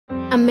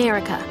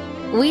America.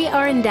 We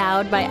are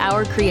endowed by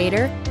our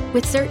Creator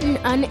with certain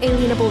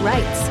unalienable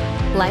rights: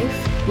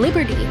 life,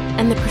 liberty,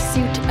 and the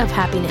pursuit of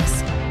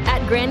happiness.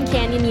 At Grand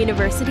Canyon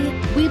University,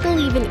 we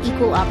believe in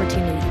equal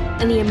opportunity,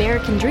 and the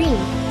American dream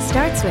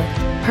starts with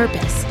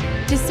purpose.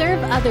 To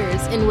serve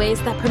others in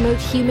ways that promote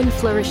human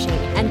flourishing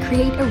and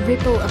create a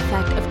ripple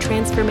effect of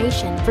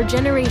transformation for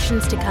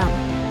generations to come.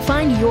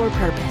 Find your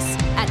purpose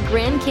at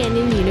Grand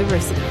Canyon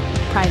University.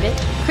 Private,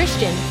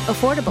 Christian,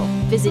 affordable.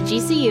 Visit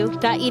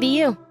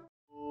gcu.edu.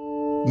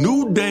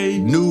 New day,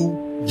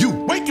 new you.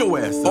 Wake your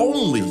ass up.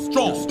 Only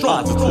strong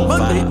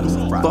Monday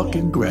through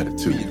fucking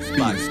gratitude.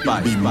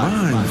 Be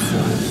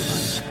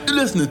mindful. You're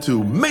listening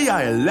to May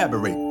I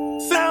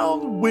Elaborate?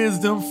 Sound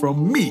wisdom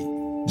from me,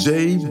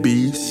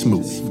 J.B.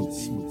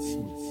 Smooth.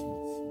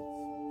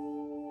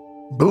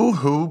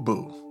 Boo-hoo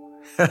boo.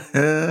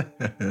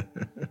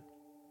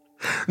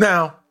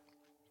 Now,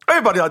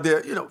 everybody out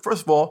there,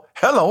 first of all,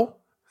 hello.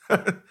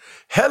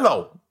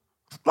 Hello.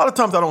 A lot of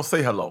times I don't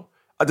say hello.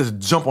 I just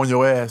jump on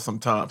your ass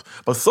sometimes.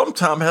 But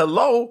sometimes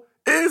hello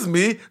is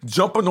me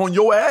jumping on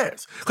your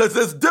ass. Because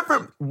there's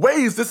different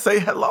ways to say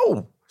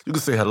hello. You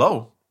can say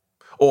hello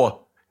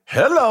or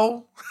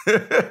hello.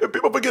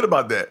 People forget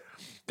about that.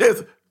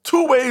 There's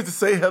two ways to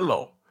say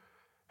hello.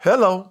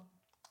 Hello.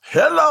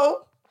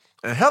 Hello.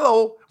 And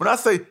hello, when I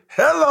say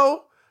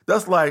hello,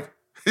 that's like,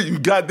 you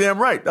goddamn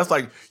right. That's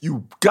like,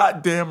 you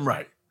goddamn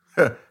right.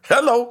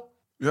 Hello.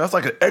 That's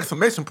like an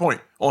exclamation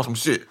point on some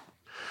shit.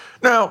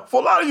 Now,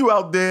 for a lot of you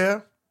out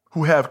there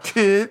who have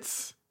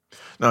kids,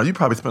 now you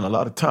probably spend a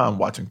lot of time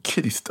watching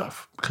kiddie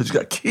stuff because you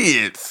got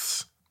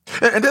kids.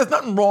 And there's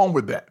nothing wrong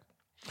with that.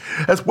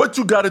 That's what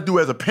you got to do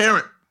as a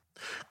parent.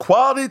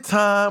 Quality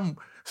time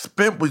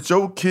spent with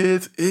your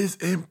kids is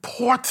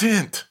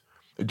important.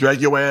 They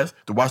drag your ass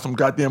to watch some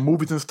goddamn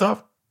movies and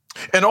stuff.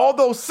 And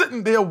although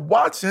sitting there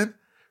watching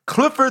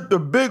Clifford the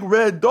Big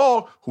Red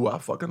Dog, who I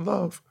fucking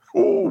love,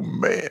 oh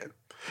man.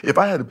 If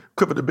I had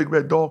Clifford the Big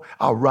Red Dog,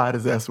 I'll ride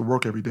his ass to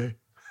work every day.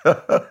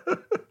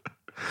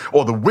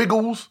 Or the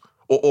Wiggles,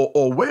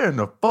 or where in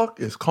the fuck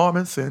is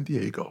Carmen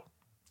Sandiego?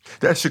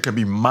 That shit can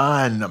be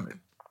mind-numbing.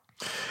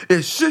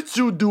 It's shit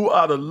you do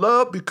out of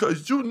love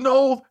because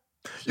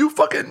you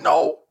fucking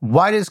know.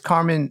 Why does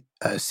Carmen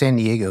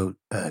Sandiego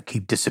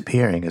keep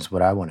disappearing is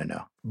what I want to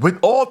know. With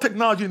all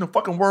technology in the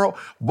fucking world,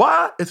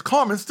 why is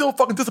Carmen still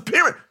fucking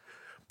disappearing?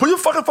 Put your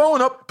fucking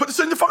phone up. Put the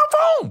shit in your fucking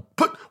phone.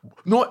 Put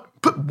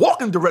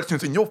walking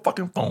directions in your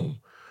fucking phone.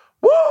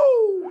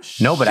 Whoa!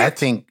 No, but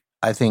shit.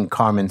 I think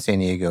Carmen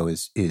Sandiego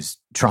is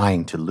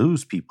trying to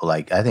lose people.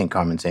 I think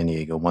Carmen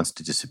Sandiego wants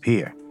to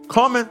disappear.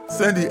 Carmen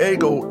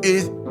Sandiego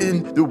is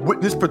in the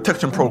witness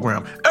protection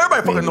program.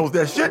 Everybody fucking knows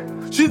that shit.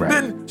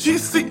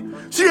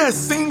 She has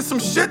seen some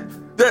shit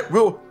that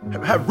will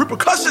have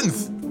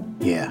repercussions.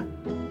 Yeah.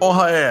 On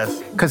her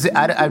ass. Because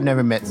I've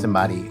never met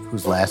somebody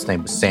whose last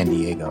name was San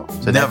Diego.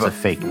 So that's a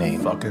fake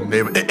name. Fucking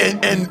name.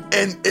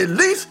 And at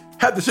least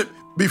have the shit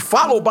be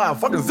followed by a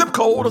fucking zip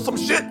code or some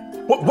shit.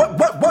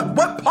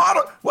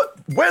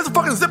 Where's the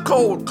fucking zip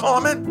code,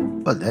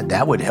 Carmen? Well,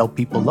 that would help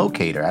people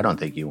locate her. I don't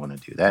think you want to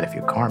do that if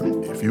you're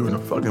Carmen. If you're in a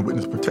fucking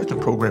witness protection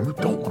program, you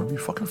don't want to be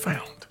fucking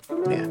found.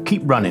 Yeah,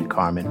 keep running,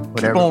 Carmen.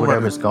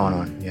 Whatever's going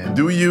on. Yeah.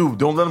 Do you.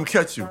 Don't let them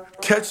catch you.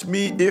 Catch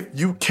me if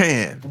you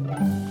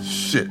can.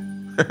 Shit.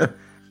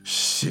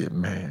 Shit,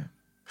 man.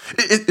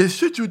 It's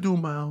shit you do,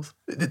 Miles,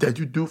 that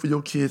you do for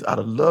your kids out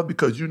of love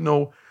because you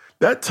know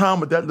that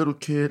time with that little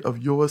kid of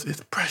yours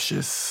is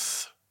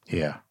precious.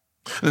 Yeah.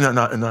 And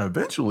now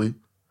eventually,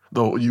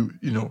 though, you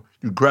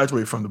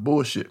graduate from the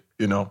bullshit,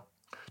 to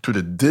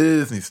the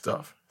Disney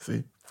stuff.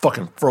 See?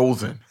 Fucking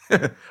Frozen.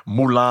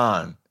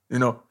 Mulan.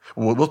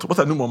 What's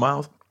that new one,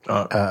 Miles?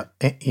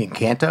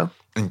 Encanto?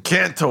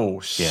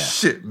 Encanto. Yeah.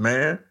 Shit,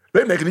 man.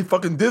 They making these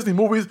fucking Disney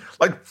movies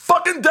like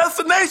fucking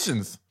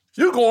destinations.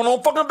 You're going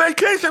on fucking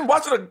vacation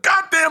watching a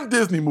goddamn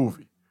Disney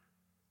movie.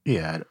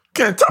 Yeah.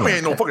 Can't tell me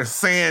ain't no fucking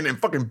sand and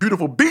fucking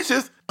beautiful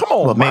beaches. Come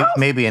on, well,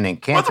 maybe an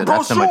Encanto.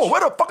 Where's the brochure?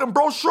 Where the fucking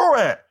brochure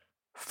at?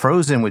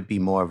 Frozen would be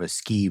more of a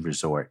ski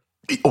resort.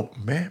 Oh,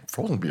 man.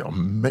 Frozen would be an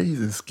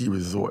amazing ski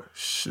resort.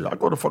 Shit, I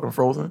go to fucking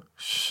Frozen.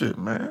 Shit,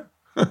 man.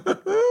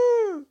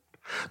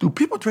 Do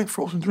people drink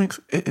frozen drinks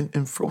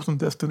in frozen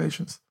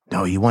destinations?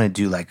 No, you want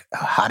to do like a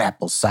hot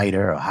apple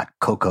cider or hot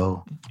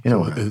cocoa.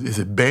 Is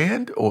it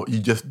banned or you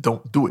just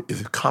don't do it?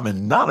 Is it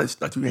common knowledge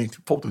that you ain't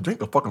supposed to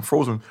drink a fucking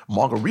frozen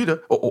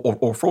margarita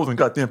or frozen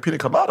goddamn pina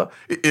colada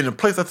in a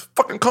place that's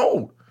fucking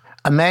cold?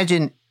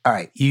 Imagine, all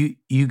right,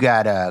 you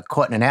got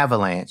caught in an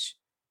avalanche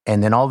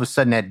and then all of a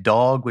sudden that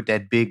dog with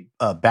that big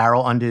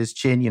barrel under his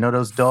chin,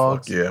 those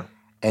dogs? Fuck yeah.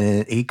 And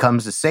then he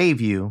comes to save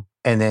you.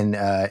 And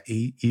then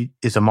he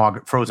is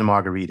a frozen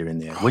margarita in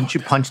there. Wouldn't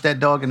you punch that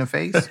dog in the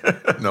face?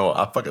 No,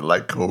 I fucking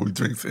like cold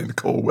drinks in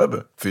cold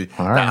weather. See,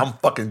 all right. Now I'm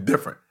fucking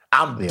different.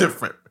 I'm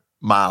different,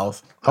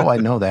 Miles. Oh, I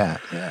know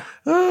that. Yeah.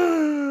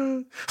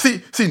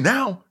 See,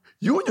 now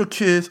you and your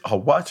kids are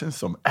watching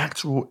some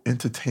actual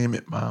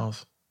entertainment,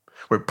 Miles,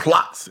 with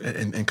plots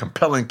and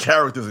compelling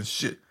characters and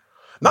shit.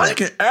 Now you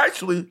can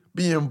actually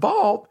be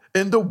involved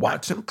in the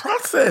watching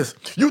process.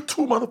 You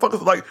two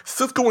motherfuckers are like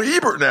Cisco and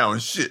Ebert now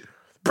and shit.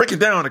 Breaking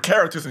down the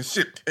characters and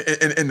shit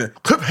and the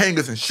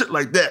cliffhangers and shit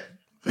like that.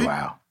 See?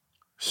 Wow.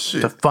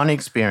 Shit. It's a fun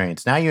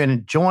experience. Now you're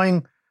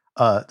enjoying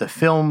the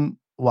film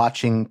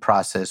watching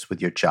process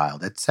with your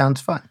child. That sounds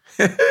fun.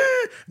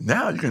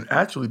 Now you can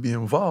actually be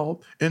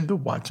involved in the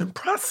watching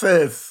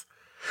process.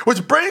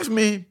 Which brings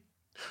me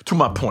to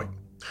my point.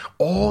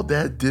 All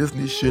that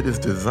Disney shit is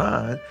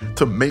designed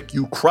to make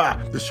you cry.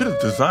 The shit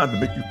is designed to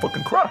make you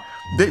fucking cry.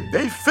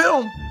 They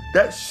film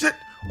that shit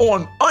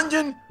on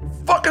Onion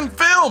fucking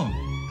film.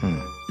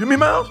 You mean,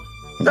 Miles?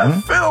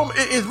 That film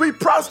is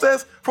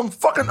reprocessed from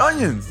fucking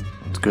onions.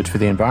 It's good for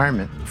the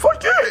environment.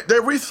 Fuck yeah.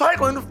 They're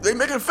recycling. They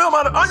making film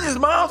out of onions,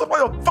 Miles.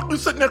 Why the fuck you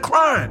sitting there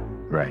crying?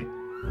 Right.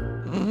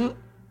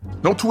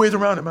 No two ways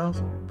around it,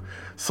 Miles.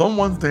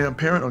 Someone's damn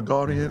parent or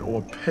guardian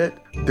or pet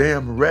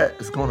damn rat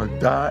is gonna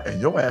die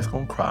and your ass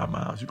gonna cry,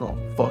 Miles. You're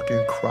gonna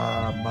fucking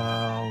cry,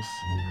 Miles.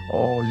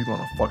 Oh, you're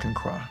gonna fucking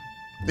cry.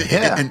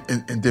 Yeah.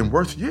 And then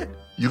worse yet,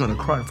 you're gonna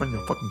cry in front of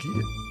your fucking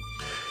kid.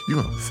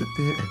 You're gonna sit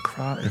there and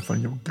cry in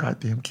front of your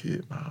goddamn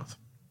kid, Miles.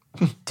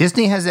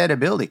 Disney has that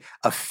ability.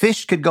 A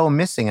fish could go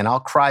missing and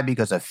I'll cry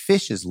because a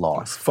fish is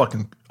lost. A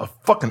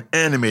fucking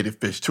animated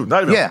fish too.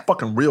 Not even a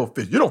fucking real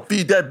fish. You don't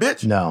feed that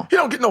bitch. No. You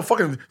don't get no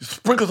fucking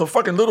sprinkles of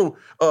fucking little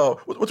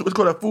what's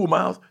called that food,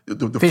 Miles?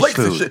 The Fish flakes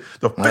food. and shit.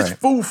 The fish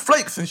food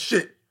flakes and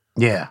shit.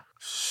 Yeah.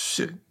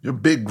 Shit. Your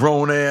big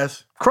grown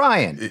ass.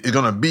 Crying. You're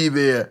gonna be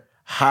there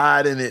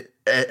hiding it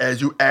as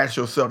you ask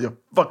yourself, your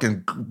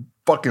fucking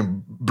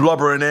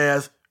blubbering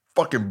ass,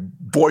 fucking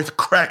voice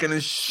cracking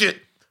and shit.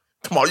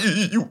 Come on,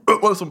 you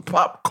want some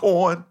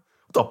popcorn?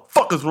 What the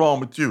fuck is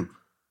wrong with you?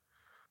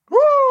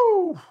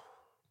 Woo!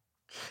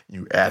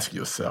 You ask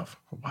yourself,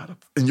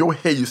 in your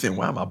head you're saying,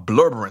 why am I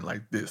blubbering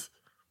like this?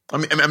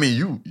 I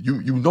mean,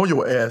 you know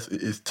your ass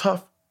is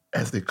tough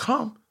as they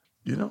come,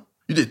 you know?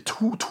 You did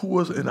 2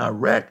 tours in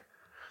Iraq.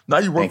 Now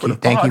you work for the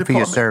fire department. Thank you for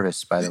your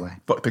service, by the way.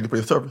 Thank you for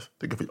your service.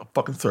 Thank you for your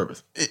fucking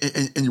service.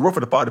 And you work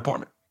for the fire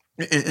department.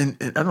 And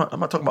I'm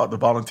not talking about the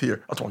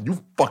volunteer. I'm talking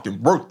you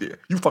fucking work there.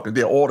 You fucking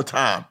there all the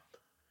time.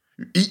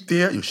 You eat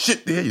there, you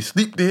shit there, you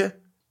sleep there,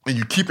 and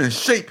you keep in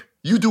shape.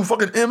 You do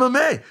fucking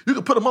MMA. You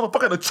can put a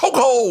motherfucker in a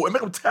chokehold and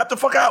make him tap the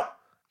fuck out.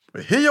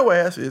 But here your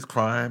ass is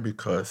crying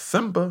because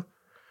Simba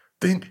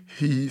think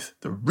he's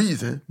the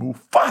reason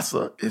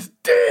Mufasa is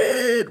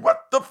dead.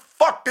 What the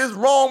fuck is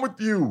wrong with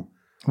you?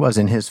 It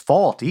wasn't his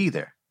fault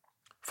either.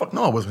 Fuck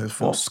no, it wasn't his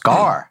fault.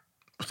 Scar.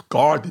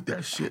 Scar did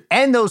that shit.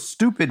 And those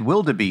stupid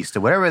wildebeest or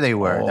whatever they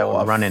were that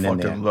were running in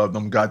there. I fucking love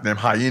them goddamn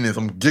hyenas,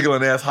 them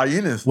giggling ass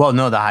hyenas. Well,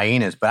 no, the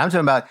hyenas, but I'm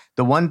talking about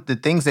the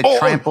things that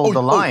trampled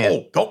the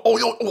lion.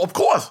 Of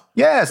course.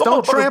 Yes,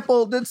 don't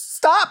trample.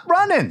 Stop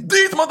running.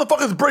 These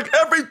motherfuckers break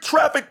every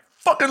traffic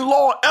fucking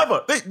law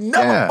ever. They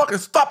never fucking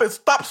stop at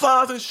stop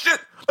signs and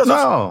shit.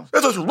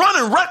 They're just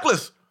running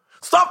reckless.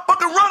 Stop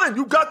fucking running,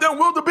 you goddamn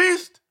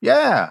wildebeest.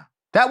 Yeah,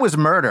 that was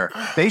murder.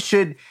 They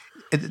should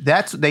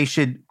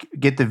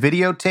get the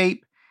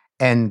videotape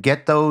and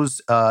get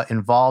those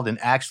involved in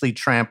actually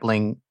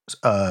trampling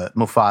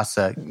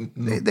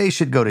Mufasa. They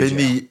should go to jail. They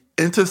need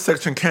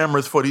intersection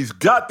cameras for these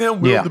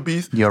goddamn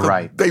wildebeest. You're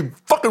right. They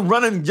fucking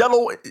running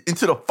yellow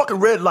into the fucking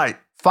red light.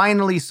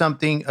 Finally,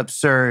 something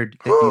absurd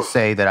that you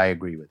say that I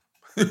agree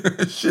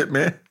with. Shit,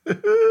 man.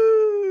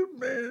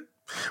 Man.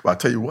 Well, I'll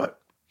tell you what.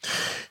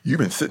 You've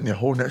been sitting there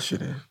holding that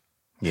shit in.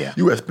 Yeah.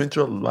 You have spent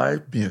your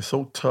life being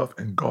so tough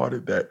and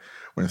guarded that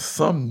when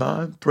some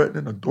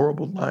non-threatening,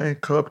 adorable lion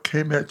cub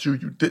came at you,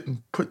 you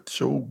didn't put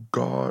your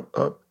guard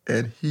up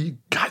and he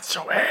got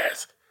your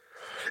ass.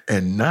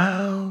 And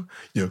now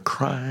you're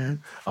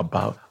crying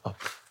about a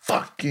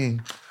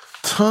fucking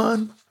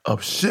ton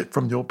of shit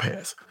from your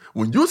past.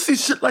 When you see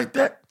shit like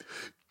that,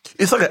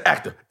 it's like an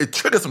actor. It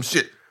triggers some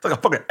shit. It's like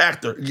a fucking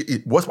actor.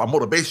 What's my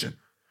motivation?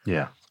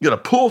 Yeah. You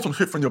gotta pull some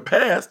shit from your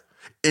past,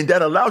 and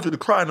that allows you to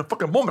cry in the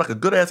fucking moment like a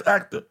good-ass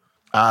actor.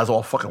 Eyes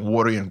all fucking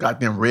watery and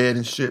goddamn red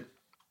and shit.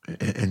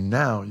 And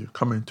now you're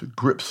coming to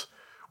grips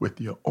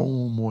with your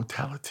own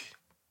mortality.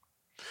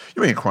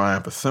 You ain't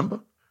crying for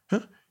Simba.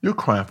 Huh? You're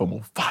crying for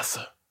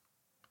Mufasa.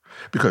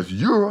 Because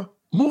you're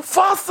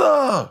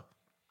Mufasa.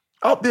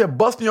 Out there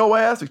busting your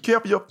ass to care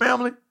for your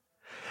family.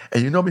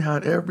 And you know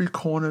behind every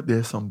corner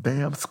there's some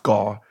damn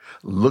Scar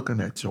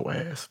looking at your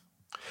ass.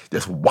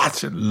 Just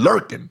watching,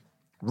 lurking,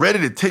 ready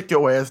to take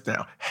your ass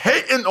down,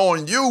 hating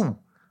on you.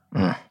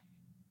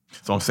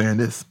 So I'm saying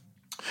this.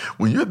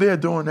 When you're there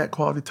doing that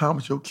quality time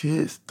with your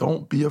kids,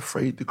 don't be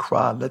afraid to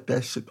cry. Let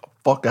that shit the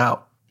fuck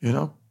out, you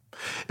know?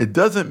 It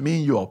doesn't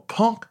mean you're a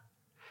punk.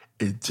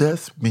 It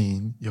just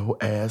means your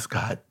ass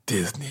got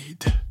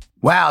Disneyed.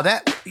 Wow,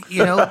 that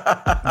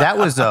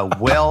was a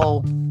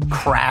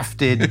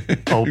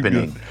well-crafted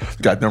opening.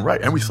 Goddamn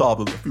right. And we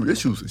solved a few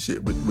issues and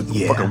shit with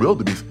the fucking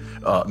wildebeest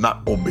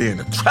not obeying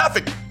the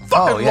traffic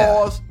fucking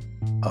laws.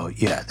 Oh,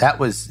 yeah. That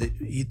was,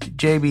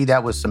 JB,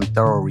 that was some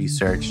thorough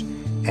research.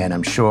 And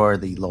I'm sure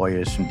the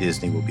lawyers from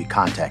Disney will be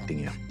contacting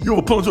you. You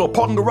were pulling into a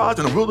parking garage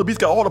and the wildebeest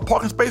got all the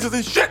parking spaces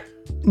and shit.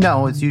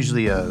 No, it's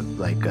usually one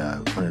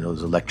of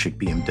those electric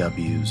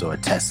BMWs or a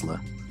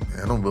Tesla.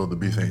 Man, them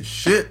wildebeest ain't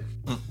shit.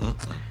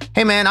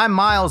 Hey man, I'm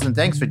Miles, and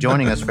thanks for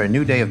joining us for a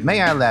new day of May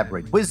I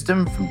Elaborate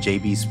Wisdom from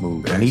JB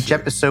Smooth. On each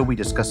episode, we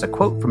discuss a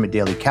quote from a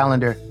daily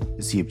calendar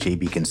to see if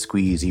JB can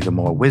squeeze even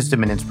more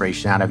wisdom and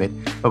inspiration out of it.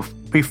 But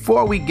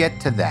before we get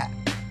to that,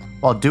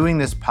 while doing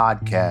this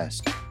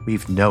podcast,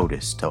 we've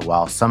noticed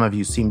while some of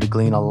you seem to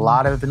glean a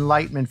lot of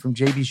enlightenment from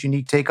JB's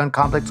unique take on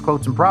complex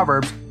quotes and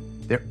proverbs,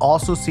 there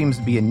also seems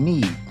to be a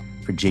need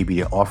for JB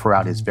to offer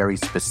out his very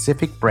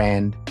specific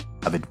brand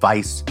of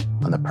advice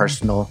on the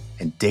personal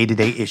and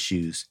day-to-day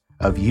issues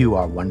of you,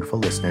 our wonderful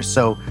listeners.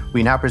 So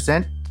we now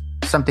present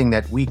something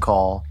that we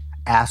call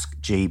Ask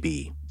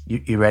JB.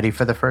 You ready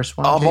for the first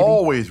one, I'm JB?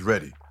 always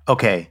ready.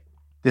 Okay.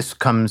 This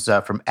comes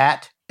from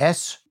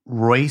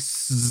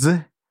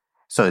 @SRoyce.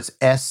 So it's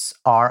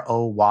SROYCZE.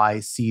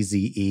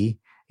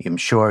 I'm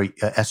sure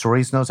S.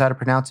 Royce knows how to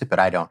pronounce it, but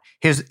I don't.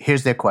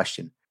 Here's their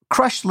question.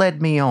 Crush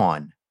led me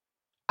on.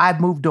 I've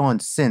moved on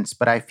since,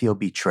 but I feel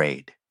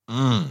betrayed.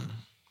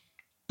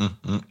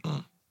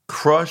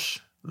 Crush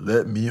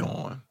led me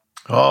on.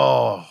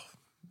 Oh,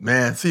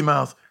 man. See,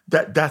 Miles,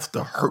 that's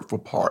the hurtful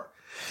part.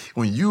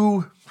 When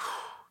you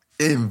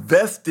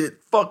invested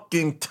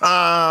fucking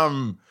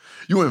time.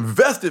 You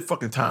invested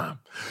fucking time.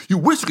 You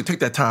wish you could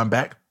take that time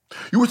back.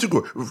 You wish you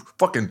could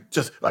fucking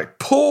just like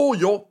pull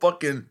your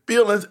fucking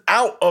feelings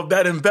out of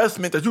that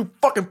investment that you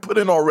fucking put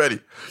in already.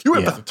 You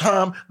invested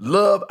time,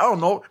 love, I don't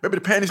know, maybe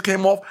the panties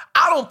came off.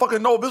 I don't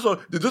fucking know if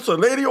this a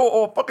lady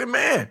or a fucking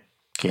man.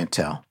 Can't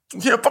tell. You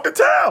can't fucking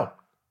tell.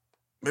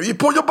 Maybe you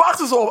pull your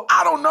boxes off.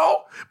 I don't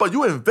know. But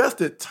you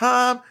invested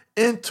time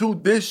into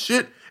this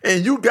shit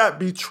and you got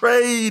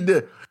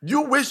betrayed.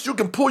 You wish you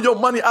can pull your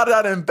money out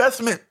of that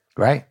investment.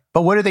 Right.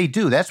 But what do they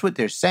do? That's what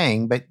they're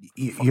saying, but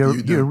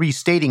you're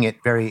restating it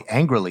very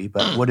angrily,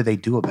 but what do they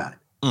do about it?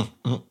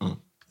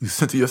 You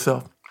center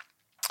yourself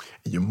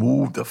and you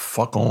move the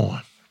fuck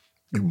on.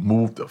 You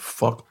move the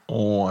fuck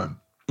on.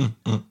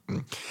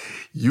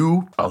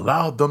 You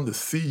allow them to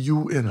see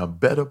you in a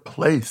better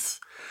place.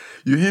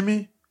 You hear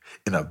me?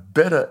 In a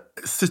better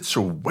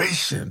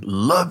situation,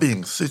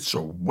 loving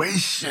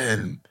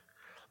situation.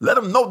 Let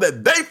them know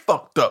that they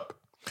fucked up.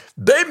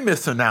 They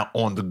missing out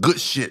on the good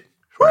shit.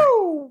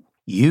 Woo!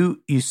 You're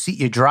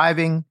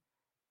driving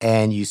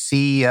and you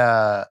see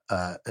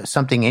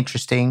something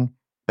interesting,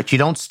 but you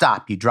don't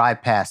stop. You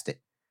drive past it.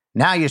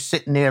 Now you're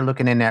sitting there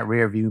looking in that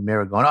rear view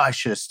mirror going, oh, I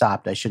should have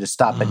stopped.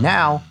 But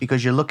now,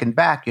 because you're looking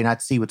back, you're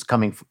not seeing what's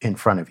coming in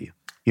front of you.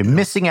 You're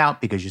missing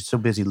out because you're so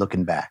busy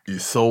looking back. You're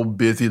so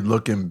busy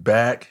looking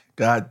back.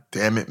 God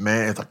damn it,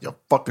 man. It's like your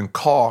fucking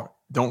car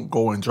don't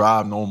go and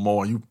drive no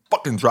more. You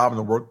fucking driving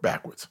to work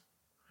backwards.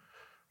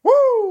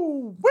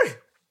 Woo! Wait.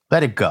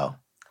 Let it go.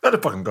 Let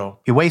it fucking go.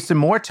 You're wasting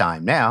more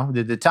time now.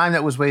 The time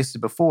that was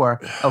wasted before,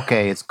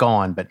 okay, it's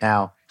gone. But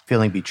now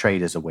feeling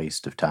betrayed is a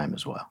waste of time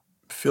as well.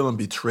 Feeling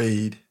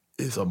betrayed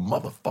is a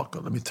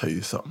motherfucker. Let me tell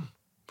you something.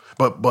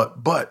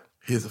 But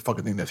here's the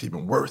fucking thing that's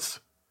even worse.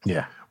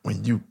 Yeah.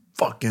 When you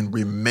fucking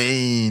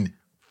remain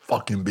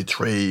fucking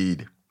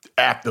betrayed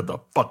after the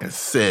fucking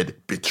said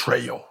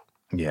betrayal.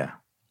 Yeah.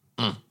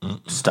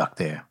 Stuck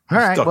there. All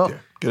right. Stuck well,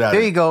 there. Get out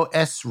there of you go.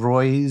 S.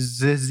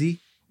 Royce,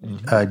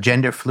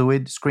 gender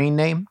fluid screen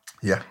name.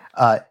 Yeah.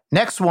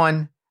 Next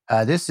one.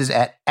 This is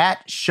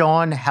at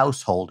Sean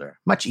Householder.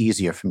 Much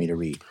easier for me to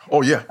read.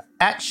 Oh, yeah.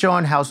 At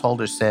Sean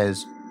Householder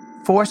says,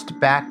 forced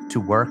back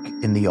to work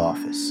in the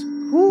office.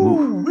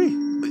 Ooh-wee.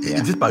 Yeah.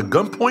 Is this by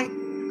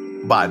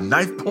gunpoint? By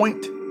knife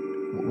point?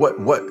 What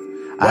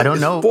I don't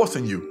is know.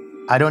 Forcing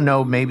you? I don't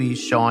know. Maybe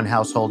Sean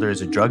Householder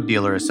is a drug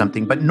dealer or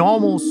something, but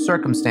normal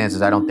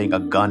circumstances, I don't think a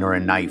gun or a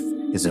knife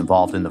is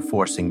involved in the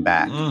forcing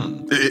back.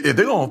 If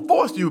they're going to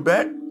force you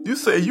back, you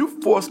say you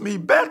forced me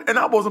back and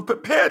I wasn't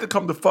prepared to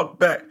come the fuck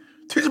back.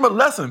 Teach them a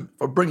lesson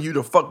for bringing you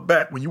the fuck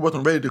back when you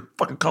wasn't ready to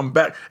fucking come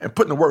back and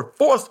putting the word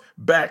forced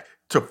back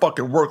to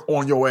fucking work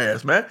on your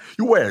ass, man.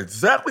 You wear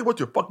exactly what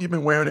the fuck you've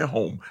been wearing at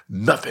home.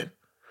 Nothing.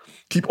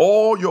 Keep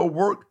all your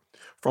work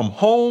from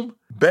home,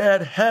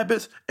 bad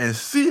habits, and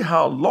see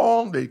how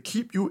long they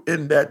keep you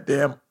in that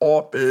damn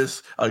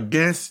office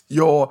against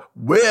your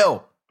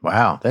will.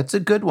 Wow, that's a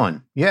good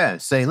one. Yeah,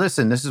 say,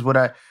 listen, this is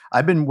what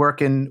I've been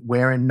working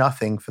wearing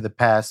nothing for the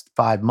past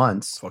 5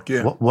 months. Fuck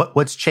yeah.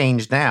 What's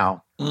changed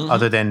now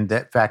other than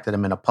that fact that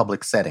I'm in a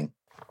public setting?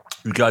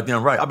 You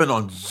goddamn right. I've been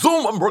on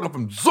Zoom. I'm working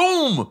from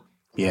Zoom.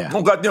 Yeah.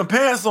 No goddamn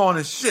pants on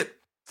and shit.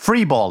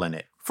 Free balling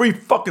it. Free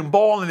fucking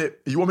balling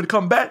it. You want me to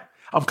come back?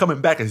 I'm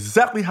coming back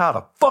exactly how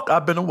the fuck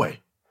I've been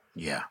away.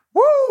 Yeah.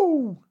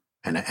 Woo!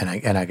 And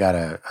I got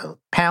a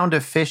pound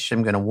of fish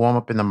I'm going to warm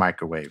up in the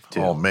microwave,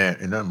 too. Oh, man.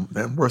 And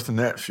nothing worse than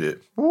that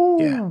shit.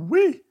 Woo! Yeah.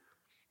 Wee.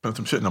 Put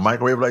some shit in the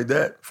microwave like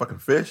that. Fucking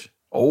fish.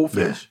 Old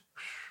fish.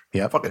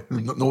 Yeah. Fucking,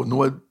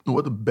 know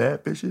what the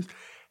bad fish is?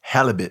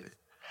 Halibut.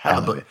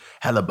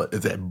 Halibut.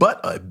 Is that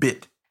butt or a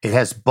bit? It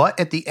has butt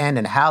at the end,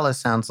 and hala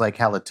sounds like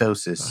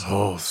halitosis.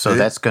 Oh, so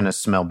that's going to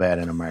smell bad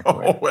in a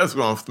microwave. Oh, that's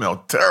going to smell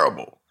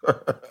terrible.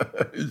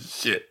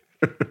 Shit.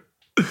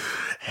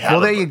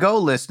 Well, there you go,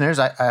 listeners.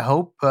 I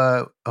hope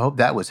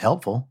that was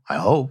helpful. I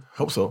hope.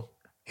 Hope so.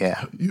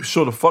 Yeah. You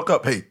sure the fuck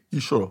up. Hey, you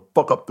sure the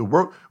fuck up the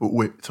work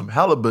with some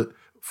halibut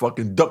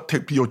fucking duct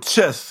tape to your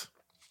chest.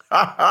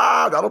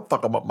 That'll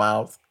fuck them up,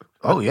 Miles.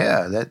 Oh,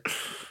 yeah.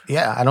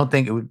 I don't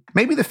think it would.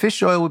 Maybe the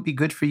fish oil would be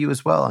good for you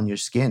as well on your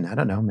skin. I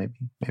don't know. Maybe.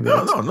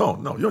 No.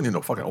 You don't need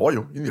no fucking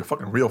oil. You need a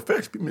fucking real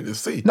fish. People need to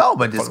see. No,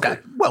 but this guy.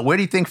 Well, where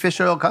do you think fish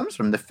oil comes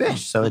from? The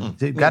fish. So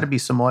there's got to be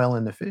some oil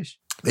in the fish.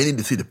 They need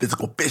to see the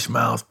physical fish,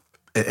 Miles.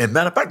 And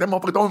matter of fact, that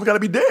motherfucker don't even got to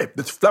be dead.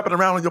 Just flapping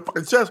around on your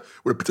fucking chest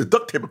with a piece of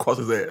duct tape across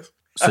his ass.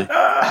 So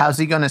how's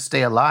he going to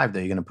stay alive? Though,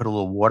 you going to put a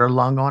little water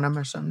lung on him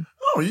or something?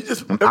 No, you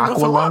just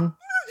aqua lung.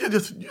 You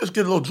just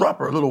get a little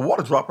dropper, a little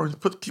water dropper,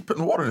 and keep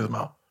putting water in his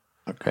mouth.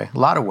 Okay, a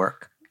lot of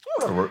work.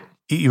 Work.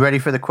 You ready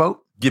for the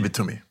quote? Give it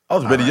to me. I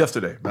was ready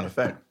yesterday, matter of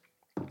fact.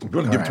 If you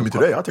want to give it to me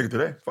today, I'll take it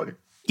today. Fuck it.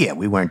 Yeah,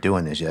 we weren't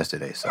doing this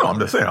yesterday. So. No, I'm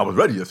just saying, I was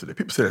ready yesterday.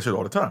 People say that shit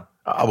all the time.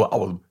 I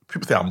was.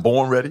 People say I'm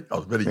born ready. I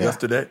was ready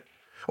yesterday.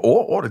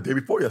 Or the day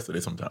before yesterday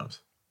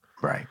sometimes.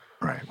 Right.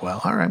 Well,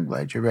 all right, I'm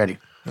glad you're ready.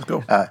 Let's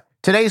go.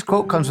 Today's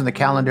quote comes from the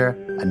calendar,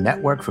 a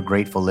network for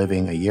grateful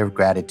living, a year of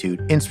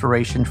gratitude,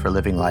 inspiration for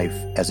living life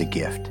as a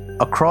gift.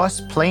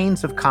 Across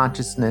planes of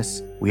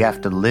consciousness, we have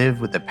to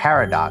live with the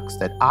paradox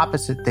that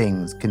opposite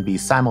things can be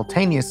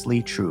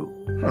simultaneously true.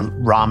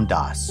 Ram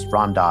Dass,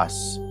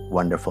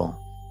 wonderful.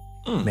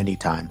 Many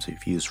times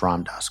we've used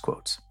Ram Dass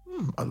quotes.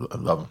 I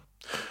love them.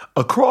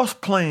 Across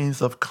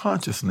planes of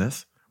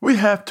consciousness, we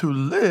have to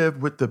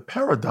live with the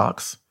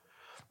paradox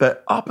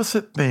that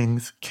opposite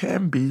things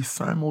can be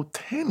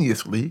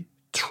simultaneously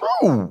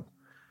true.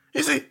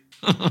 You see,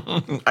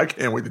 I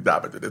can't wait to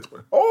dive into this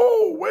one.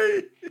 Oh,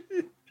 wait.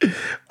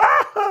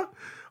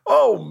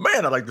 Oh,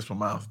 man, I like this one,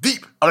 Miles.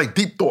 Deep. I like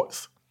deep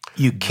thoughts.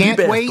 You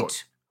can't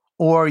wait,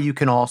 or you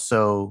can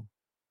also,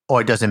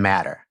 or it doesn't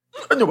matter.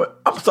 You know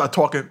what? I'm going to start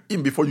talking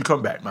even before you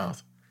come back,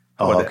 Miles.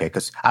 Oh, okay,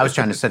 because I was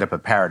trying to set up a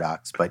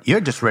paradox, but you're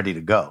just ready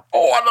to go.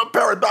 Oh, I love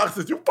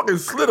paradoxes. You fucking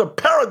slid a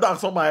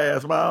paradox on my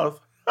ass, Miles.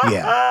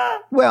 Yeah.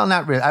 Well,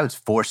 not really. I was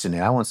forcing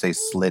it. I won't say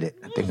slid it.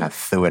 I think I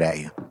threw it at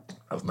you.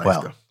 That was nice.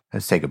 Well, though.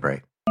 Let's take a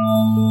break.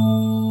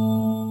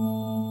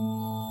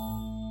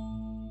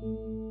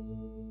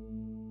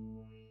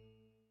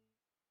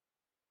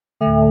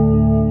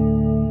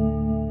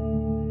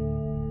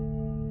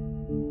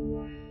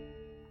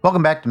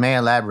 Welcome back to May I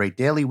Elaborate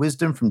Daily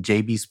Wisdom from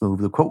J.B. Smoove.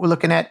 The quote we're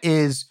looking at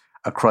is,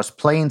 across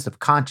planes of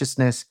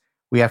consciousness,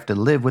 we have to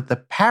live with the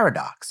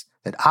paradox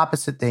that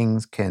opposite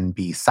things can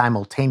be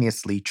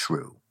simultaneously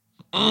true.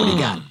 What do you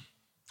got?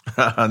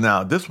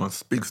 Now, this one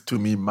speaks to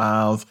me,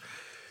 Miles.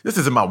 This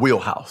is in my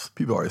wheelhouse.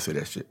 People always say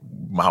that shit.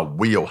 My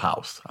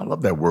wheelhouse. I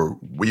love that word,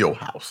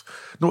 wheelhouse.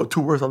 You know what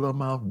two words I love,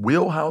 Miles?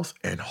 Wheelhouse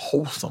and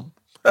wholesome.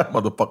 That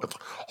motherfucker's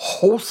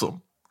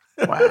wholesome.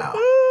 Wow.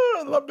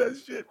 I love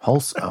that shit.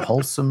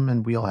 Wholesome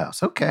and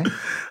wheelhouse. Okay.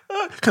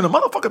 Can a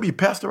motherfucker be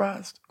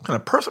pasteurized? Can a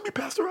person be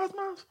pasteurized,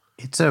 Miles?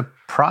 It's a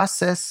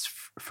process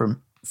for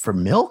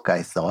milk,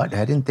 I thought.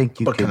 I didn't think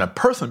you could. But can a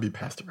person be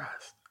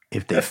pasteurized?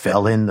 If they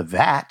fell in the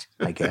vat,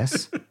 I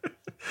guess.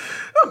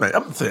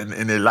 I'm saying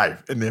in their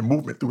life, in their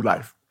movement through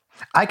life.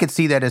 I could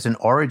see that as an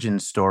origin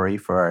story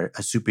for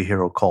a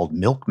superhero called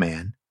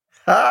Milkman.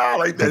 I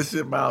like that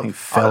shit, Miles. He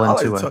fell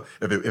into a...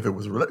 If it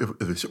was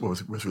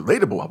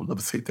relatable, I would love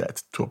to say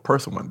that to a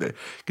person one day.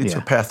 Get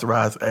your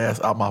pasteurized ass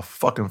out my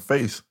fucking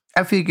face.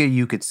 I figure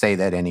you could say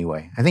that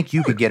anyway. I think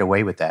you could get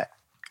away with that.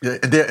 Yeah,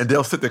 and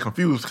they'll sit there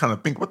confused, kind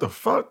of think, what the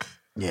fuck?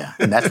 Yeah,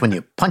 and that's when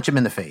you punch them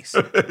in the face.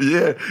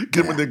 Yeah,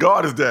 get when their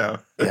guard is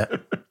down. Yeah.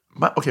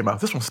 Okay,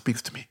 Miles, this one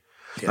speaks to me.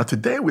 Yeah. Now,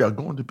 today we are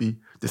going to be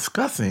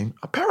discussing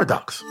a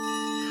paradox.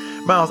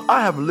 Miles, I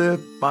have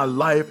lived my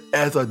life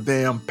as a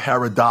damn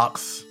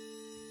paradox.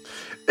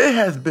 It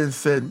has been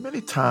said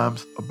many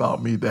times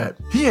about me that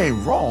he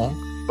ain't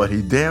wrong, but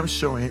he damn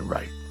sure ain't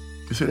right.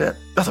 You see that?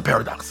 That's a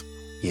paradox.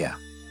 Yeah.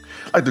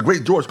 Like the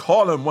great George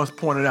Carlin once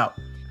pointed out,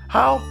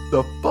 how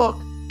the fuck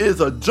is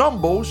a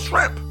jumbo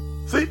shrimp?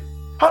 See?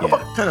 How the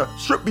fuck can a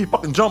shrimp be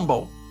fucking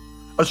jumbo?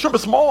 A shrimp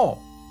is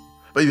small.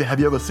 But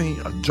have you ever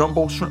seen a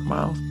jumbo shrimp,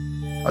 Miles?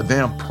 A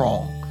damn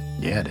prawn.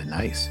 Yeah, they're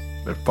nice.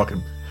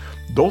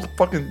 Those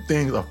fucking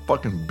things are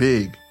fucking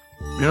big.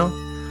 You know?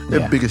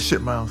 They're big as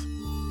shit, Miles.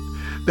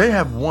 They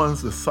have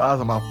ones the size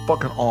of my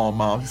fucking arm,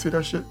 Miles. You see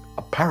that shit?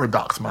 A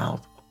paradox,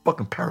 Miles. A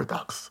fucking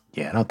paradox.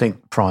 Yeah, I don't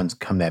think prawns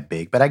come that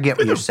big, but I get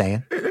what you're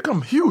saying. They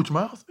come huge,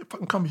 Miles. They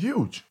fucking come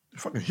huge. They're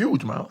fucking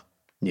huge, Miles.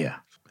 Yeah.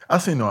 I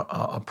seen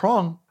a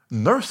prawn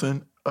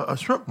nursing a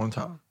shrimp one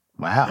time.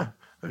 Wow. Yeah,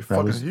 they're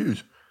fucking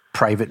huge.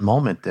 Private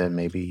moment that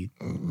maybe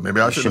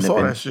I should have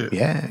saw that shit.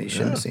 Yeah, you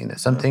shouldn't have seen it.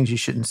 Some things you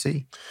shouldn't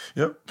see.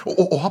 Yep.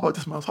 Or how about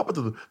this, Miles? How about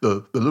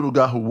the little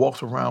guy who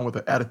walks around with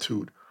an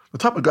attitude? The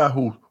type of guy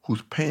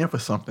who's paying for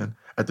something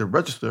at the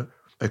register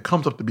that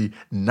comes up to be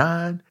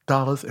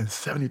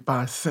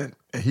 $9.75,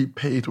 and he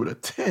pays with a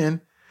 10,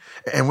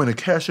 and when the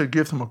cashier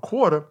gives him a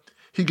quarter,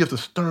 he gives a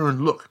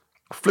stern look,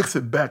 flicks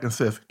it back and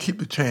says, "Keep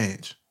the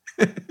change."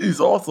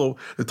 He's also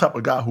the type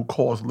of guy who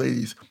calls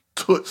ladies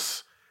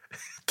toots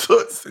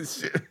Toots and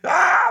shit.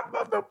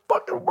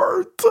 Motherfucking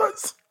word,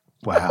 toots.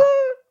 Wow.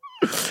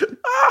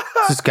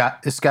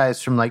 This guy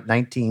is from like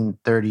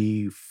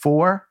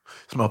 1934.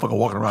 This motherfucker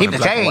walking around Keep in the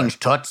black and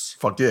change, white. Toots.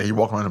 Fuck yeah, he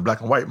walking around in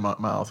black and white,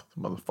 Miles.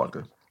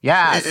 Motherfucker.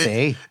 Yeah,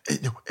 see.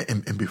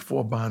 And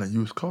before buying a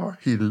used car,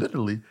 he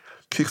literally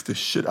kicks the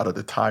shit out of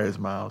the tires,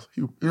 Miles.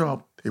 He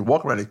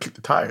walk around and kick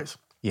the tires.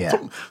 Yeah.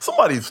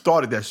 Somebody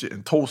started that shit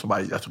and told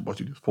somebody that's what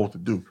you're supposed to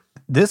do.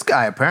 This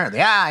guy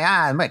apparently,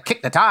 I'm gonna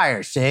kick the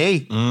tires,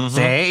 see?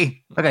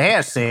 See? Look at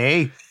here,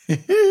 see?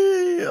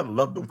 I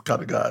love those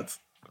kind of guys.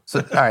 So,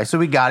 all right, so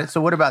we got it.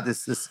 So what about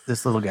this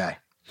little guy?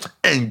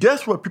 And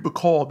guess what people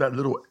call that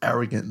little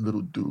arrogant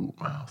little dude,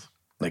 Miles?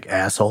 Like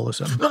asshole or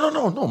something? No,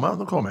 Miles.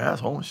 Don't call him an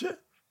asshole and shit.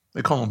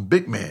 They call him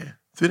big man.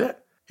 See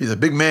that? He's a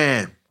big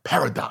man.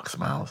 Paradox,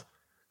 Miles.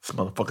 This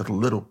motherfucker's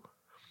little,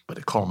 but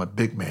they call him a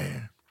big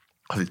man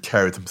because he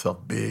carries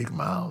himself big,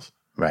 Miles.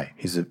 Right.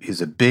 He's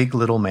a big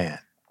little man.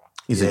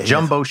 He's a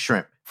jumbo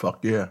shrimp.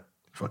 Fuck yeah,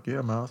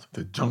 Miles.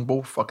 The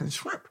jumbo fucking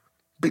shrimp.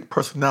 Big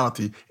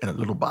personality in a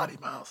little body,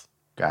 Miles.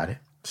 Got it.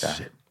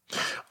 Shit.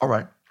 All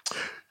right.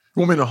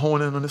 You want me to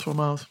hone in on this one,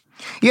 Miles?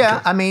 Yeah,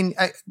 Okay. I mean,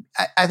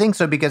 I think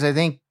so because I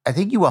think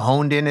you were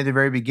honed in at the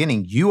very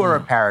beginning. You are a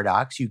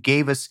paradox. You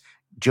gave us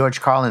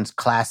George Carlin's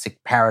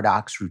classic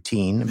paradox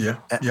routine.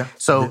 Yeah.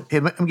 So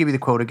let me give you the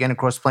quote again.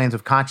 Across planes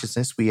of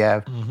consciousness, we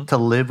have to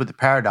live with the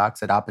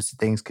paradox that opposite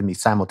things can be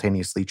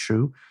simultaneously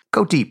true.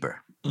 Go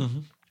deeper.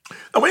 And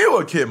when you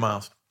were a kid,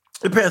 Miles,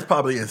 your parents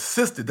probably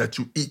insisted that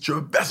you eat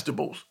your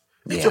vegetables.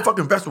 Eat your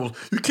fucking vegetables.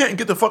 You can't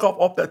get the fuck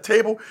off that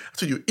table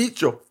until you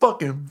eat your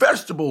fucking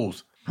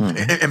vegetables.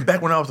 And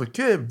back when I was a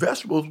kid,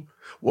 vegetables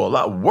were a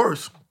lot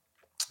worse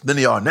than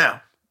they are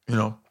now. You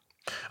know,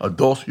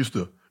 adults used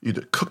to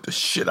either cook the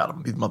shit out of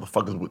them. These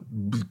motherfuckers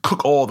would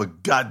cook all the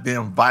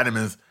goddamn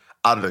vitamins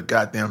out of the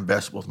goddamn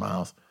vegetables,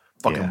 Miles.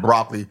 Fucking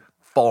broccoli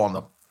fall on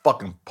the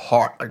fucking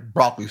part like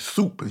broccoli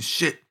soup and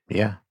shit.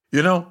 Yeah.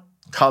 You know,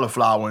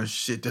 cauliflower and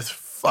shit, just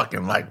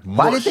fucking like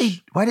mush.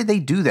 Why did they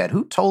do that?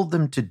 Who told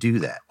them to do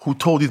that? Who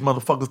told these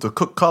motherfuckers to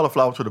cook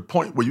cauliflower to the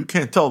point where you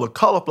can't tell the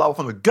cauliflower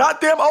from the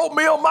goddamn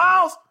oatmeal,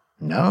 Miles?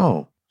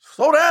 No.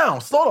 Slow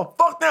down. Slow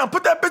the fuck down.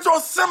 Put that bitch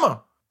on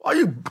simmer. Why are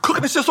you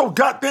cooking this shit so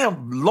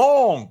goddamn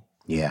long?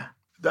 Yeah.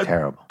 That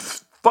Terrible.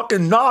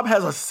 Fucking knob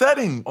has a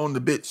setting on the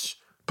bitch.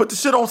 Put the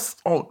shit on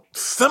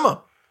simmer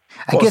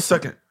for a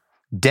second.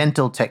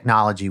 Dental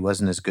technology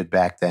wasn't as good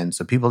back then,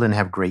 so people didn't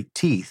have great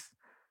teeth.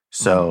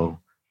 So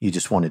you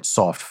just wanted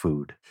soft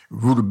food.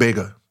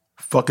 Rutabaga.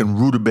 Fucking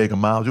rutabaga,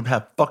 Miles. You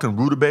have fucking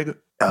rutabaga?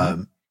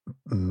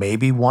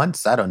 Maybe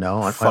once. I don't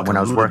know. When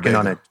I was working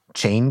on a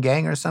chain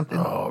gang or something.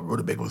 Oh,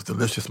 rutabaga was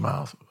delicious,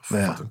 Miles.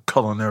 Yeah. Fucking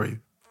culinary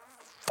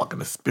fucking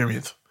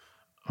experience.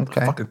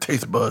 Okay. Fucking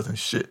taste buds and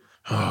shit.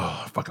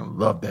 Oh, I fucking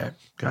love that.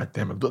 God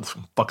damn it. Look,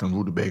 some fucking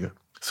rutabaga.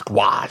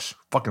 Squash.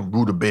 Fucking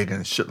rutabaga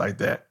and shit like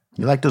that.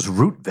 You like those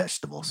root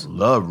vegetables?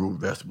 Love root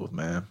vegetables,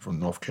 man. From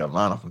North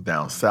Carolina, from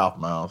down south,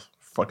 Miles.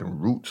 Fucking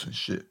roots and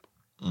shit.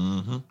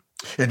 And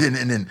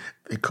then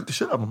they cooked the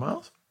shit out of them,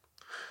 Miles.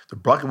 The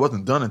broccoli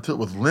wasn't done until it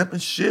was limp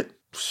and shit.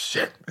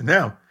 Shit. And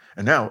now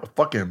a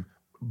fucking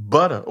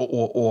butter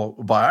or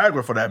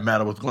Viagra for that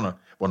matter was gonna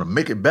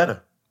make it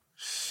better.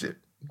 Shit.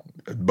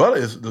 Butter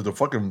is the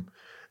fucking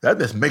that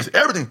just makes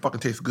everything fucking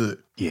taste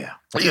good. Yeah.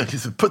 Yeah,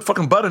 just put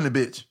fucking butter in the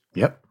bitch.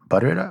 Yep.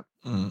 Butter it up.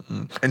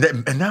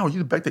 And now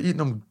you back to eating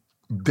them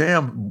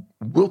damn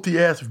wilty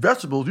ass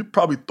vegetables. You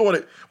probably thought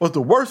it was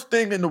the worst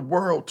thing in the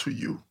world to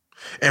you.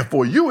 And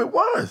for you it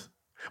was.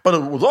 But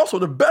it was also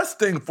the best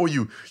thing for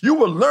you. You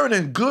were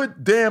learning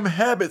good damn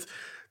habits.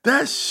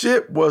 That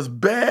shit was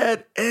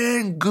bad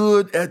and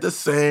good at the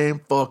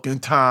same fucking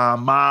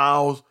time,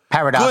 Miles.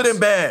 Paradox. Good and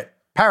bad.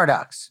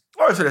 Paradox.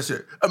 I always say that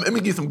shit. Let me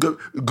give you some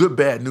good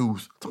bad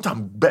news.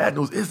 Sometimes bad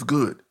news is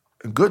good.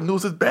 And good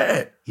news is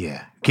bad.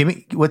 Yeah. Give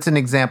me, what's an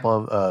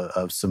example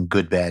of some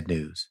good, bad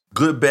news?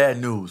 Good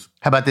bad news.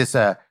 How about this?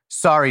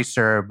 Sorry,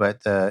 sir,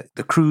 but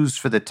the cruise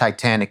for the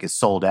Titanic is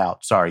sold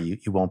out. Sorry,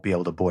 you won't be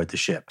able to board the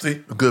ship.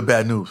 See? Good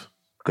bad news.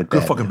 Good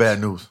fucking bad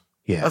news.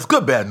 Yeah. That's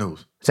good bad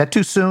news. Is that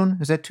too soon?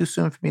 Is that too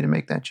soon for me to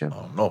make that joke?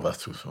 I don't know if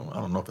that's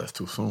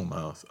too soon.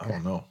 Miles. I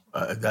don't know.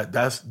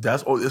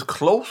 It's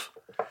close.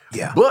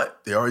 Yeah. But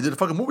they already did a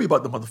fucking movie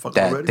about the motherfucker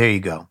already. There you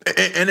go.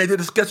 And they did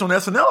a sketch on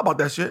SNL about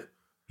that shit.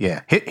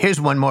 Yeah. Here's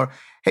one more.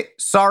 Hey,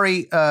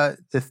 sorry, the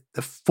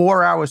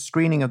 4-hour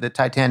screening of the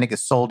Titanic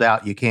is sold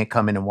out. You can't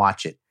come in and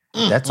watch it.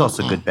 That's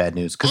also good bad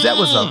news because that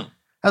was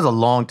a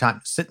long time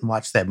to sit and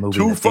watch that movie.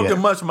 Too fucking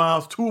much,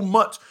 Miles. Too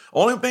much.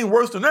 Only thing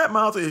worse than that,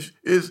 Miles,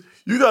 is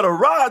you got to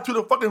ride to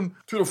the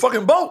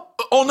fucking boat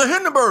on the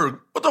Hindenburg.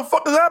 What the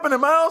fuck is happening,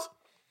 Miles?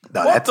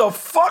 No, what the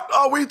fuck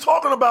are we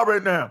talking about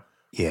right now?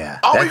 Yeah.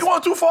 Are we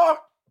going too far?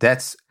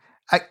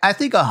 I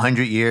think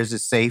 100 years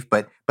is safe,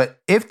 but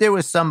if there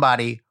was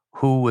somebody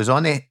who was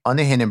on the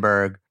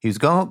Hindenburg, he was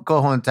going to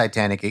go home on the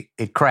Titanic,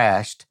 it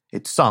crashed,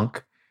 it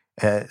sunk,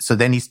 so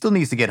then he still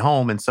needs to get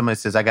home, and somebody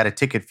says, I got a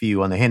ticket for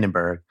you on the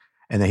Hindenburg,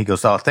 And then he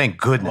goes, oh, thank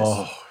goodness.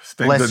 Oh,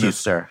 thank Bless goodness. you,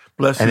 sir.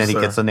 Bless and you, then sir.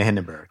 he gets on the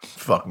Hindenburg.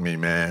 Fuck me,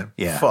 man.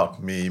 Yeah.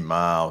 Fuck me,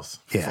 Miles.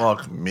 Yeah.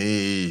 Fuck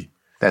me.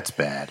 That's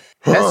bad.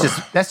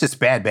 That's just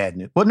bad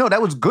news. Well, no,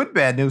 that was good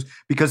bad news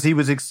because he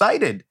was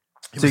excited.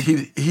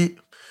 He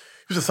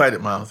was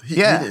excited, Miles. He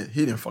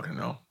didn't fucking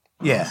know.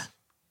 Yeah.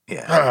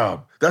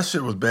 That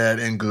shit was bad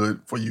and good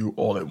for you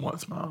all at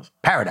once, Miles.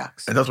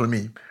 Paradox. And that's what I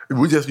mean.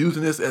 We're just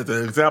using this as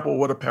an example of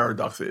what a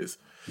paradox is.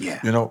 Yeah.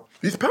 You know,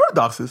 these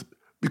paradoxes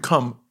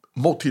become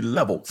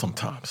multi-leveled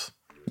sometimes.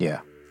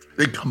 Yeah.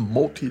 They become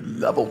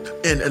multi-leveled.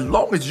 And as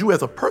long as you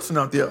as a person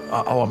out there,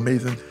 our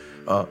amazing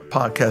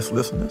podcast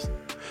listeners,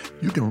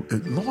 you can,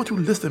 as long as you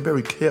listen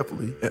very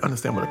carefully and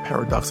understand what a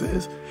paradox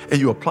is, and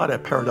you apply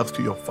that paradox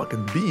to your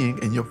fucking being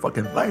and your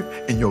fucking life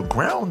and your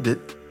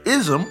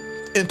grounded-ism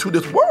into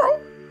this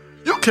world,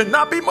 you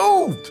cannot be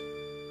moved.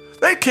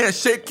 They can't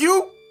shake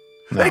you.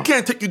 No. They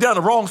can't take you down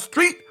the wrong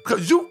street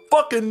because you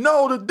fucking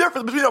know the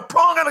difference between a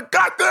prong and a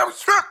goddamn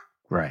shrimp.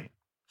 Right.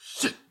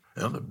 Shit.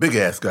 And the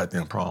big-ass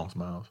goddamn prongs,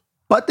 Miles.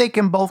 But they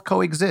can both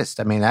coexist.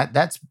 I mean,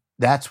 that's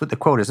what the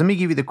quote is. Let me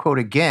give you the quote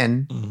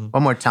again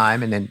one more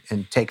time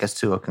and take us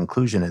to a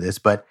conclusion of this.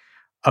 But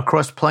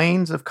across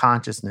planes of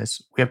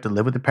consciousness, we have to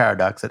live with the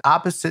paradox that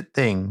opposite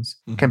things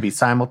can be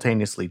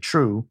simultaneously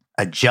true.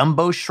 A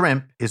jumbo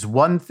shrimp is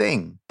one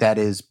thing that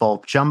is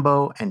both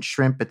jumbo and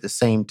shrimp at the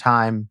same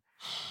time,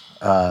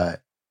 and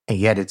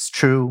yet it's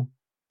true.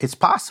 It's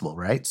possible,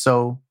 right?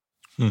 So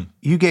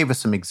you gave us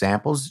some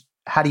examples.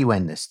 How do you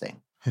end this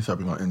thing? Here's how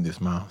we're going to end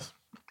this, Miles.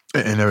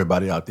 And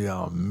everybody out there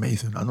are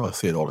amazing. I know I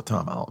say it all the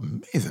time. Our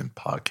amazing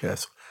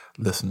podcast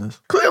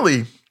listeners.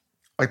 Clearly,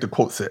 like the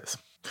quote says,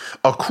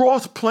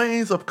 across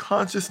planes of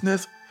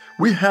consciousness,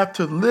 we have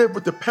to live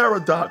with the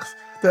paradox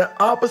that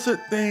opposite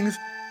things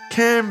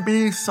can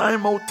be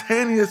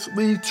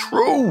simultaneously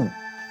true.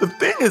 The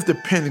thing is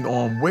depending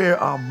on where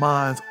our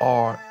minds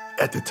are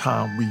at the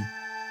time. We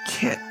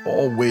can't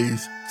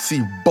always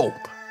see both,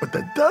 but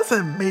that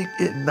doesn't make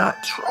it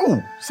not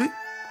true. See?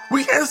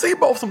 We can't see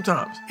both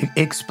sometimes.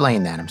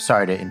 Explain that. I'm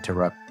sorry to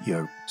interrupt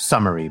your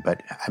summary,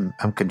 but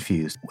I'm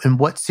confused. In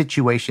what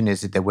situation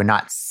is it that we're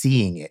not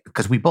seeing it?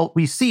 Because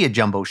we see a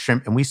jumbo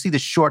shrimp and we see the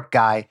short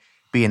guy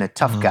being a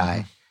tough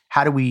guy.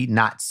 How do we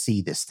not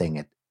see this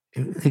thing?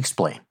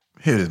 Explain.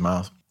 Here it is,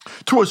 Miles.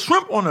 To a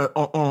shrimp on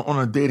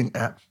a dating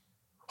app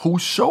who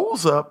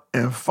shows up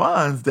and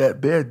finds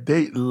that their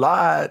date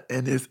lied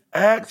and is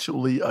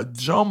actually a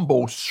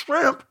jumbo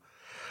shrimp,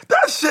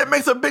 that shit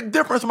makes a big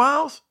difference,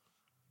 Miles.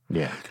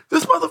 Yeah.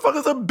 This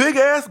motherfucker's a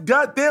big-ass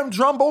goddamn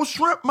jumbo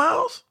shrimp,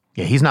 Miles.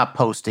 Yeah, he's not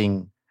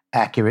posting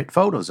accurate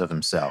photos of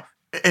himself.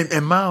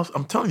 And Miles,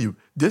 I'm telling you,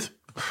 this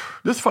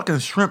fucking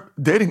shrimp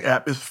dating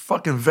app is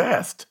fucking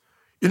vast.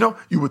 You know,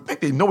 you would think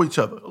they know each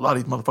other. A lot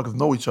of these motherfuckers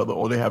know each other,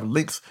 or they have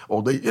links,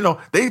 or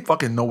they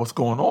fucking know what's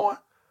going on.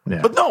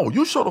 Yeah. But no,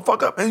 you show the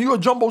fuck up, and you're a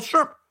jumbo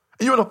shrimp,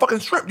 and you're a fucking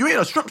shrimp. You ain't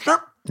a shrimp.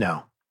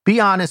 No. Be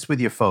honest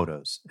with your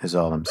photos, is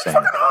all I'm saying.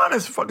 Fucking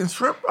honest, fucking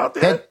shrimp out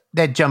there.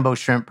 That jumbo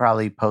shrimp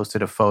probably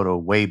posted a photo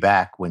way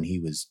back when he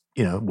was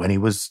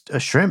a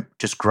shrimp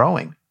just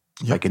growing,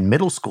 like in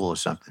middle school or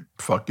something.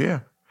 Fuck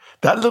yeah.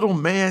 That little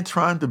man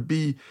trying to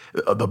be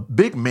the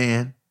big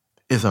man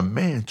is a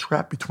man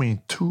trapped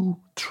between two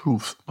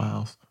truths,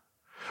 Miles.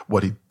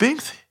 What he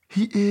thinks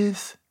he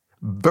is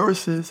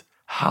versus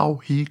how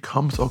he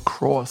comes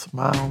across,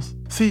 Miles.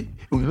 See,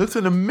 when he looks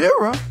in the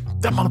mirror,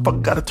 that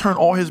motherfucker got to turn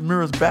all his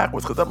mirrors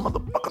backwards because that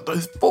motherfucker,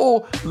 his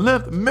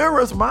full-length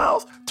mirrors,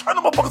 Miles, turn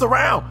the motherfuckers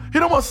around. He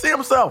don't want to see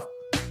himself.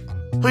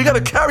 So he got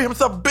to carry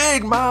himself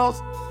big, Miles.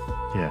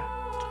 Yeah.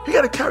 He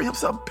got to carry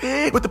himself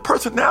big with the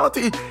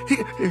personality.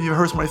 If you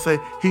heard somebody say,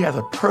 he has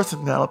a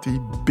personality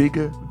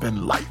bigger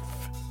than life.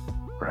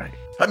 Right.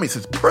 That means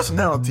his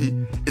personality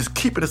is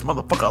keeping this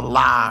motherfucker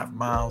alive,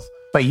 Miles.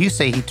 But you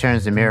say he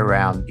turns the mirror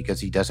around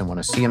because he doesn't want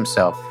to see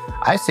himself.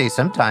 I say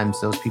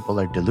sometimes those people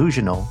are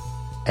delusional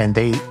and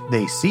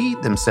they see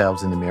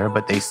themselves in the mirror,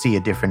 but they see a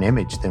different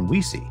image than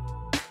we see.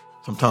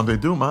 Sometimes they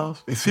do,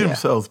 Miles. They see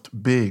themselves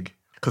big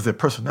because their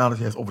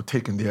personality has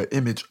overtaken their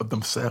image of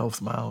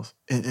themselves, Miles.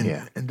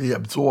 And they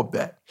absorb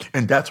that.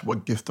 And that's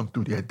what gets them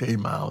through their day,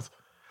 Miles.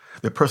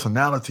 Their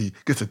personality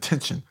gets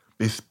attention.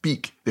 They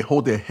speak. They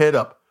hold their head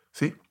up.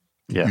 See?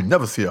 Yeah. You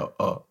never see a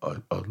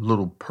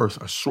little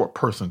person, a short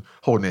person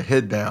holding their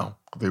head down.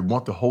 They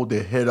want to hold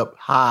their head up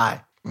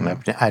high.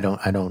 I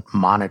don't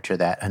monitor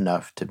that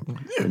enough to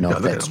know if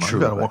that's true.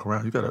 You gotta walk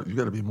around. You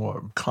gotta be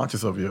more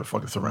conscious of your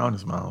fucking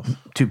surroundings, Miles.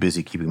 Too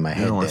busy keeping my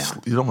head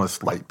down. You don't want to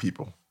slight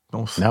people.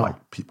 Don't slight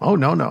people. Oh,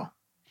 no.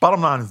 Bottom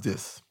line is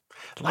this.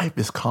 Life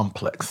is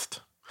complex.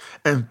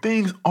 And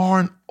things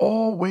aren't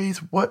always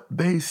what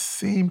they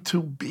seem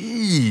to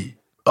be.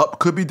 Up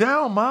could be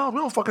down, Miles.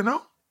 We don't fucking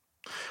know.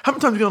 How many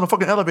times you get on a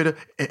fucking elevator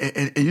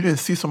and you didn't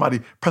see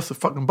somebody press the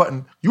fucking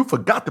button? You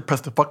forgot to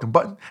press the fucking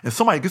button, and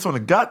somebody gets on the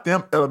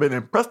goddamn elevator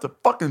and press the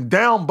fucking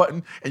down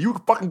button, and you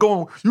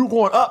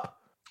going up,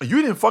 and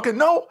you didn't fucking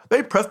know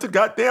they pressed the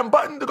goddamn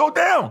button to go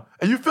down,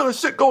 and you feel the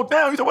shit go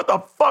down. You say, what the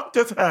fuck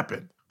just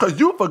happened? Because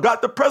you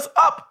forgot to press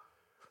up.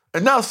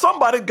 And now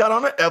somebody got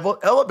on the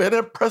elevator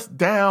and pressed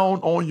down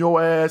on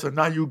your ass, and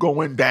now you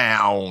going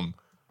down.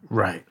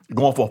 Right. You're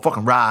going for a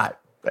fucking ride,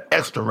 an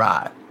extra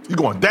ride. You're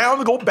going down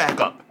to go back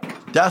up.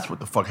 That's what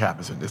the fuck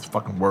happens in this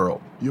fucking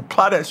world. You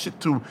apply that shit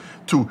to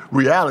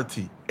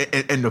reality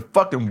in the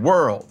fucking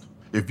world.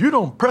 If you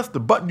don't press the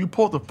button you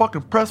supposed to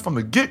fucking press from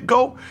the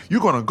get-go,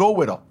 you're going to go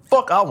where the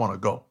fuck I want to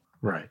go.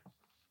 Right.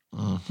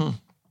 Mm-hmm.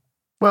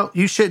 Well,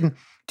 you shouldn't.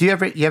 Do you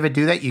ever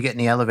do that? You get in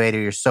the elevator,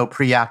 you're so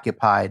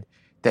preoccupied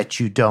that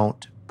you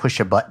don't push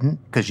a button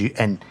because you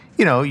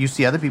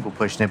see other people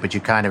pushing it, but you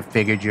kind of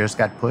figured yours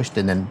got pushed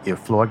and then your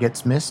floor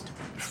gets missed?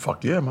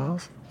 Fuck yeah,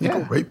 Miles. You go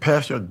right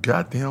past your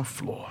goddamn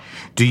floor.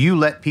 Do you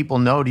let people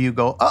know? Do you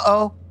go,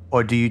 uh-oh?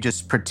 Or do you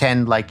just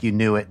pretend like you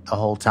knew it the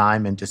whole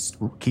time and just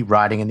keep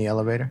riding in the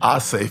elevator? I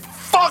say,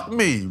 fuck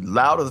me,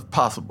 loud as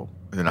possible.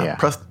 And then I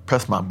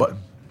press my button,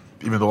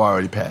 even though I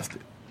already passed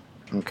it.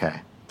 Okay.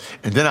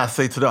 And then I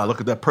say to them, I look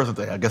at that person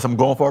and say, I guess I'm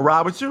going for a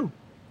ride with you.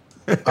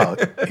 Oh,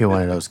 you're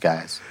one of those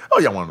guys. Oh,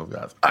 yeah, one of those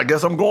guys. I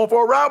guess I'm going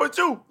for a ride with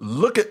you.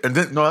 Look at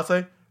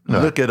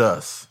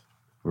us.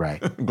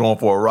 Right. Going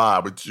for a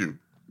ride with you.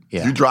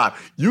 Yeah.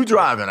 You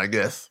driving, I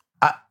guess.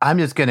 I'm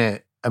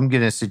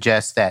gonna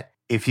suggest that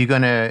if you're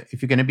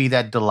gonna be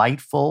that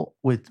delightful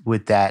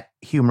with that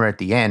humor at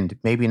the end,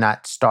 maybe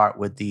not start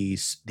with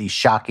these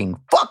shocking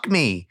 "fuck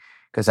me,"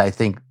 because I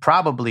think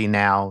probably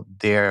now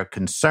they're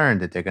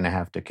concerned that they're gonna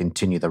have to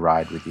continue the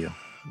ride with you.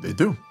 They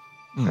do.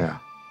 Mm. Yeah.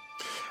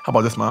 How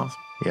about this, Miles?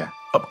 Yeah.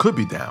 Up could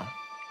be down,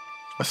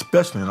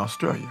 especially in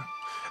Australia.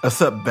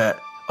 Except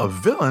that a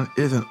villain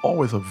isn't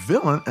always a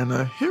villain and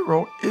a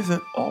hero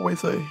isn't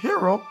always a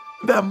hero.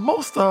 That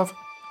most of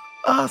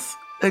us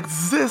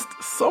exist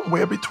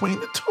somewhere between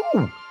the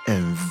two.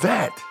 And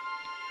that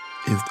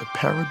is the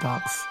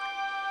paradox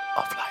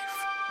of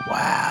life.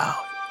 Wow.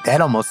 That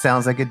almost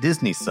sounds like a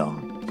Disney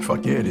song.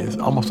 Fuck yeah, it is.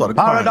 I almost started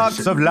crying.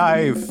 Paradox of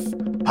life.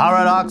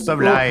 Paradox of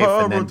life.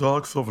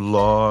 Paradox of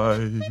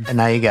life. And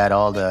now you got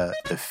all the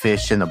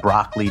fish and the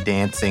broccoli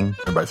dancing.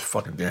 Everybody's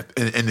fucking dancing.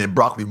 And then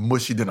broccoli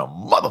mushy than a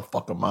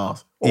motherfucker,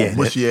 Miles. Yeah,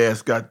 mushy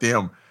ass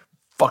goddamn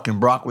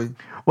fucking broccoli.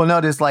 Well, no,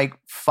 there's like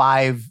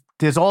 5.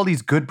 There's all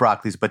these good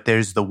broccolis, but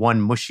there's the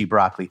one mushy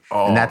broccoli.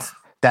 Oh. And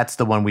that's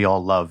the one we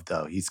all love,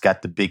 though. He's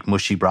got the big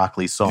mushy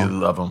broccoli song. You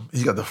love him.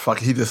 He got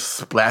he just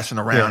splashing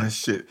around and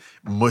shit.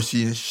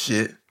 Mushy and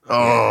shit.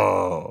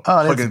 Oh,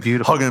 that's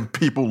beautiful. Hugging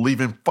people,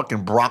 leaving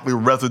fucking broccoli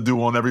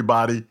residue on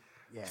everybody.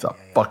 Yeah, it's a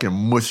fucking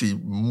mushy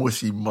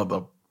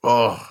mother.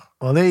 Oh.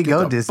 Well, there you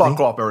go, Disney. Fuck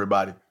off,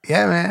 everybody.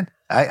 Yeah, man.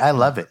 I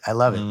love it. I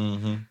love it.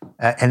 Mm-hmm.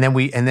 And then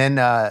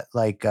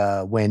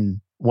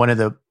when one of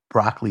the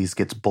broccolis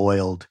gets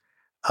boiled,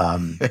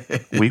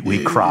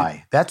 we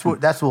cry. That's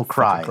what we'll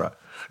cry.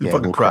 You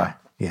fucking cry.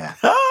 Yeah.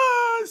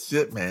 Ah,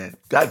 shit, man.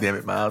 God damn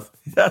it, Miles.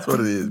 That's what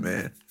it is,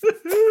 man.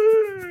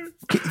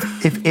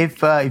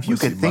 If you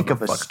could think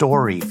of a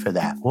story for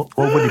that, what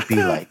would it be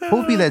like? What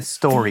would be that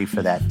story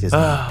for that Disney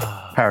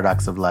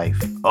Paradox of Life?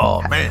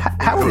 Oh, man.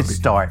 How would it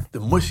start? The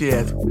mushy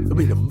ass.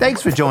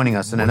 Thanks for joining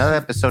us in another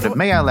episode of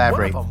May I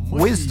Elaborate?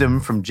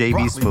 Wisdom from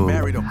JB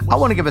Smooth. I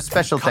want to give a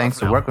special thanks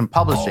to Workman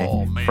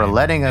Publishing for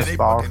letting us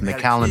borrow from the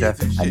calendar,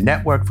 a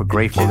network for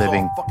grateful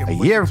living, a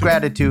year of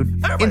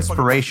gratitude,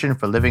 inspiration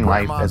for living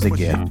life as a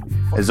gift.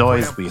 As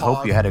always, we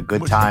hope you had a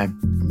good time.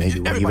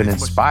 Maybe we're even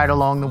inspired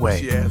along the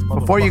way.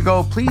 Before you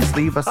go, please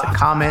leave us a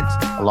comment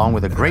along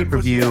with a great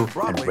review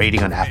and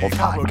rating on Apple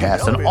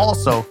Podcasts. And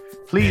also,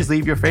 please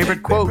leave your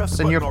favorite quotes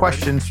and your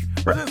questions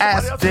for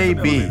Ask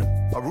JB.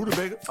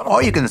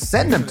 Or you can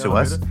send them to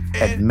us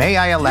at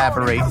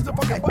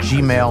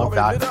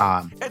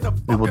mayielaborate@gmail.com.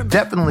 We will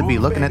definitely be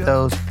looking at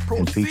those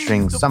and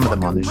featuring some of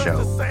them on the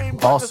show.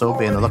 Also,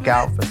 be on the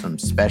lookout for some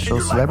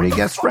special celebrity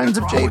guest friends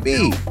of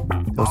JB.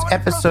 Those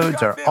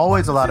episodes are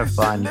always a lot of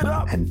fun,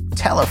 and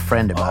tell a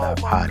friend about our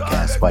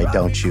podcast, why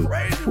don't you?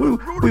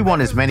 We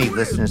want as many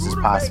listeners as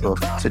possible,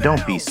 so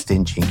don't be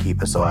stingy and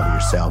keep us all to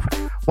yourself.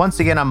 Once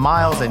again, I'm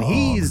Miles, and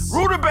he's...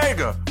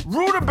 Rutabaga!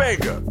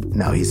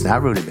 No, he's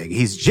not Rutabaga.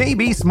 He's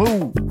JB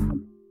Smooth.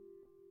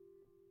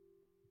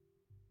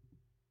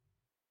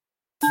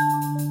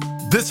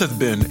 This has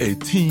been a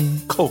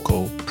Team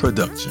Coco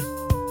production.